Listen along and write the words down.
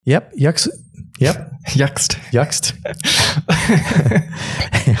Yep. Yuxt. Yep. Yuxt. Yuxt.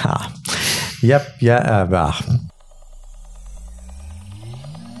 Yeah. Yep. Yeah.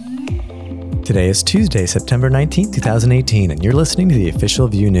 Today is Tuesday, September 19th, 2018, and you're listening to the official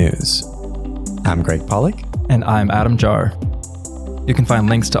Vue News. I'm Greg Pollock. And I'm Adam Jar. You can find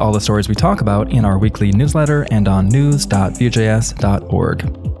links to all the stories we talk about in our weekly newsletter and on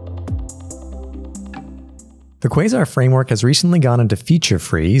news.vuejs.org. The Quasar framework has recently gone into feature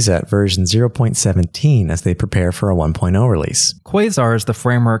freeze at version 0.17 as they prepare for a 1.0 release. Quasar is the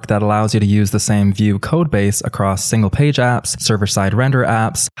framework that allows you to use the same Vue codebase across single-page apps, server-side render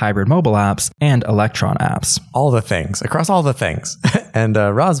apps, hybrid mobile apps, and Electron apps. All the things, across all the things. And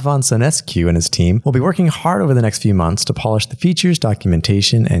Raz von Sonescu and his team will be working hard over the next few months to polish the features,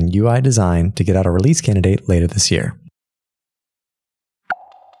 documentation, and UI design to get out a release candidate later this year.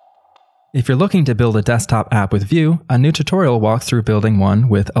 If you're looking to build a desktop app with Vue, a new tutorial walks through building one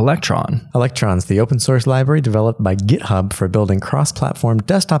with Electron. Electron's the open source library developed by GitHub for building cross-platform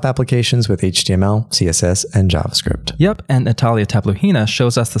desktop applications with HTML, CSS, and JavaScript. Yep, and Natalia Tepluhina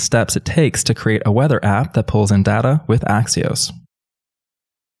shows us the steps it takes to create a weather app that pulls in data with Axios.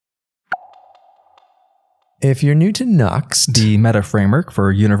 If you're new to Nuxt, the meta framework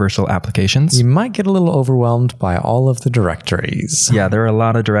for universal applications, you might get a little overwhelmed by all of the directories. Yeah, there are a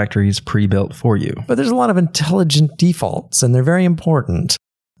lot of directories pre-built for you. But there's a lot of intelligent defaults, and they're very important.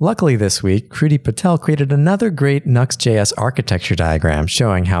 Luckily this week, Kruti Patel created another great nuxt.js architecture diagram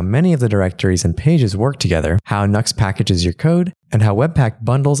showing how many of the directories and pages work together, how Nuxt packages your code, and how Webpack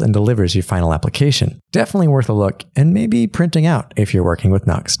bundles and delivers your final application. Definitely worth a look, and maybe printing out if you're working with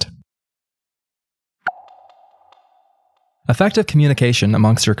Nuxt. Effective communication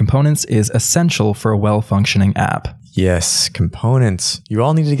amongst your components is essential for a well-functioning app. Yes, components. You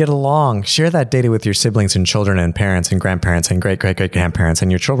all need to get along. Share that data with your siblings and children and parents and grandparents and great-great-great-grandparents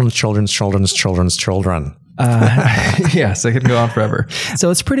and your children's children's children's children's children. Yes, it can go on forever. So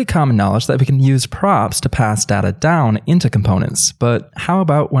it's pretty common knowledge that we can use props to pass data down into components. But how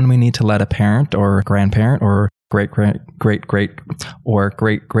about when we need to let a parent or grandparent or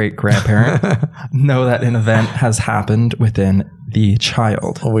great-great-great-great-great-grandparent know that an event has happened within the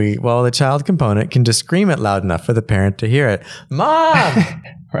child? The child component can just scream it loud enough for the parent to hear it. Mom!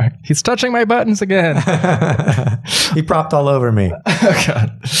 Right. He's touching my buttons again. He propped all over me. Oh,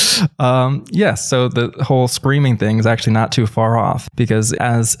 God. Yes, so the whole screaming thing is actually not too far off, because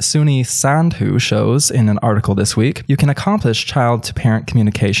as Suni Sandhu shows in an article this week, you can accomplish child-to-parent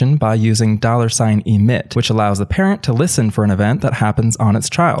communication by using $emit, which allows the parent to listen for an event that happens on its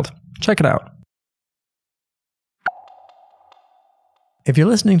child. Check it out. If you're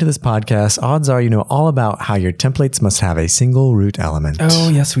listening to this podcast, odds are you know all about how your templates must have a single root element. Oh,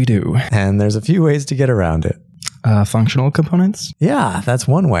 yes, we do. And there's a few ways to get around it. Functional components? Yeah, that's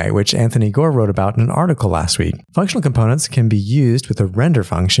one way, which Anthony Gore wrote about in an article last week. Functional components can be used with a render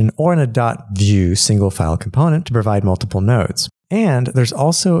function or in a .vue single file component to provide multiple nodes. And there's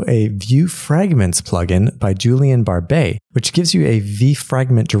also a Vue Fragments plugin by Julian Barbet, which gives you a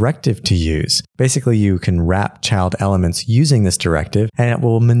vfragment directive to use. Basically, you can wrap child elements using this directive, and it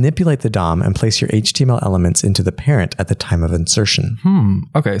will manipulate the DOM and place your HTML elements into the parent at the time of insertion.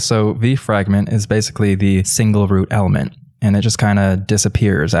 Okay, so vfragment is basically the single root element, and it just kind of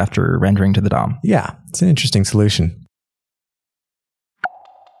disappears after rendering to the DOM. Yeah, it's an interesting solution.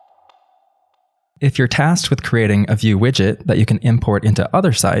 If you're tasked with creating a Vue widget that you can import into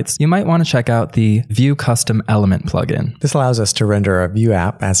other sites, you might want to check out the Vue Custom Element plugin. This allows us to render a Vue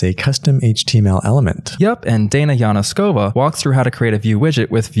app as a custom HTML element. Yep, and Dana Yanoskova walks through how to create a Vue widget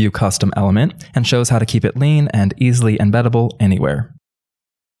with Vue Custom Element and shows how to keep it lean and easily embeddable anywhere.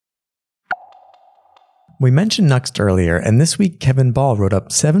 We mentioned Nuxt earlier, and this week Kevin Ball wrote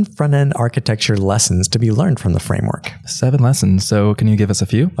up 7 front-end architecture lessons to be learned from the framework. 7 lessons, so can you give us a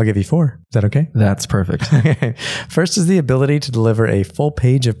few? I'll give you 4. Is that okay? That's perfect. Okay. First is the ability to deliver a full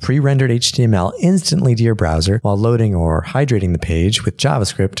page of pre-rendered HTML instantly to your browser while loading or hydrating the page with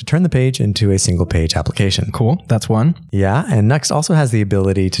JavaScript to turn the page into a single-page application. Cool, that's 1. Yeah, and Nuxt also has the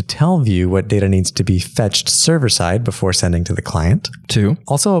ability to tell Vue what data needs to be fetched server-side before sending to the client. 2.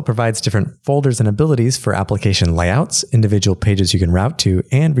 Also, it provides different folders and abilities for application layouts, individual pages you can route to,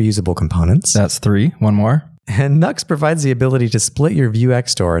 and reusable components. That's 3. 1 more. And Nuxt provides the ability to split your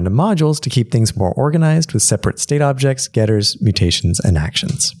Vuex store into modules to keep things more organized with separate state objects, getters, mutations, and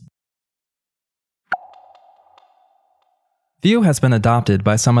actions. Vue has been adopted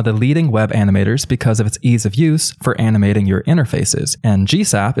by some of the leading web animators because of its ease of use for animating your interfaces, and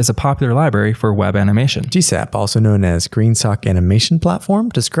GSAP is a popular library for web animation. GSAP, also known as Green Sock Animation Platform,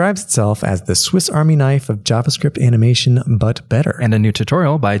 describes itself as the Swiss Army knife of JavaScript animation, but better. And a new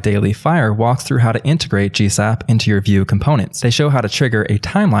tutorial by Daily Fire walks through how to integrate GSAP into your Vue components. They show how to trigger a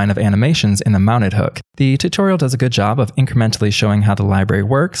timeline of animations in the mounted hook. The tutorial does a good job of incrementally showing how the library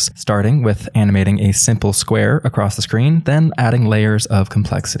works, starting with animating a simple square across the screen, then adding layers of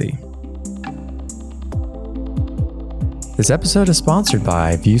complexity. This episode is sponsored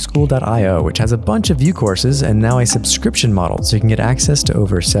by vueschool.io, which has a bunch of Vue courses and now a subscription model, so you can get access to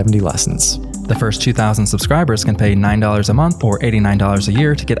over 70 lessons. The first 2,000 subscribers can pay $9 a month or $89 a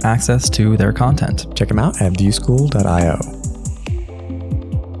year to get access to their content. Check them out at vueschool.io.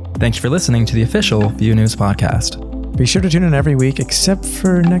 Thanks for listening to the official Vue News Podcast. Be sure to tune in every week, except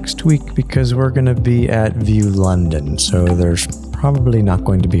for next week, because we're going to be at Vue London, so there's probably not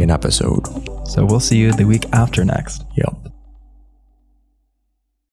going to be an episode. So we'll see you the week after next. Yep.